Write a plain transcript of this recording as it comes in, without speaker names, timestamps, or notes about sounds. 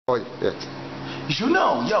You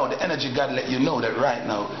know, yo, the energy God let you know that right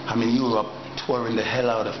now I'm in Europe touring the hell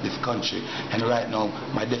out of this country, and right now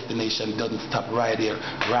my destination doesn't stop right here.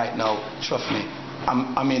 Right now, trust me,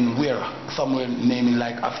 I'm in where? Somewhere naming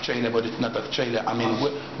like Australia, but it's not Australia. I mean,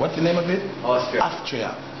 what's the name of it? Austria. Austria,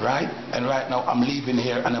 right? And right now I'm leaving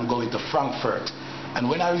here and I'm going to Frankfurt. And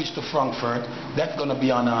when I reach to Frankfurt, that's going to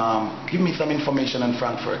be on, give me some information on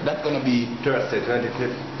Frankfurt. That's going to be Thursday,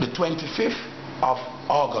 25th. the 25th of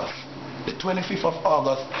August. The 25th of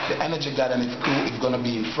August, the Energy God and his crew is going to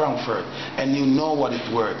be in Frankfurt. And you know what it's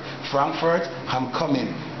worth. Frankfurt, I'm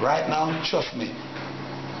coming. Right now, trust me.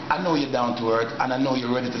 I know you're down to earth, and I know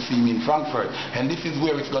you're ready to see me in Frankfurt. And this is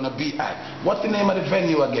where it's going to be at. What's the name of the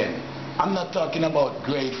venue again? I'm not talking about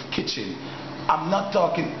Grave's Kitchen. I'm not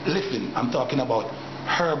talking, listen, I'm talking about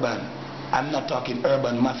urban. I'm not talking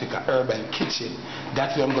urban massacre, urban kitchen.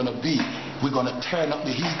 That's where I'm going to be. We're going to turn up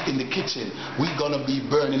the heat in the kitchen. We're going to be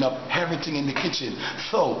burning up everything in the kitchen.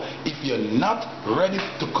 So if you're not ready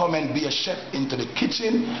to come and be a chef into the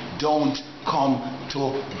kitchen, don't come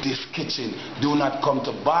to this kitchen. Do not come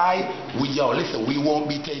to buy. Listen, we won't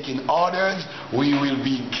be taking orders. We will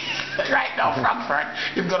be right now, Frankfurt.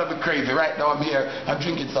 It's gonna be crazy. Right now I'm here, I'm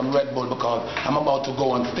drinking some Red Bull because I'm about to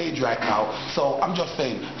go on stage right now. So I'm just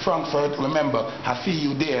saying, Frankfurt, remember, I see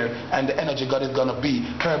you there, and the Energy God is gonna be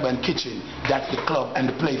Urban Kitchen. That's the club and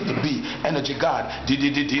the place to be. Energy God, this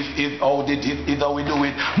is how we do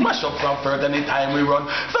it. Mash up Frankfurt anytime we run.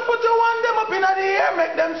 So put your one them up in the air,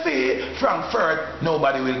 make them see Frankfurt,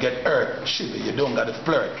 nobody will get hurt. Sugar, you don't gotta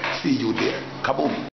flirt. See you there. Kaboom.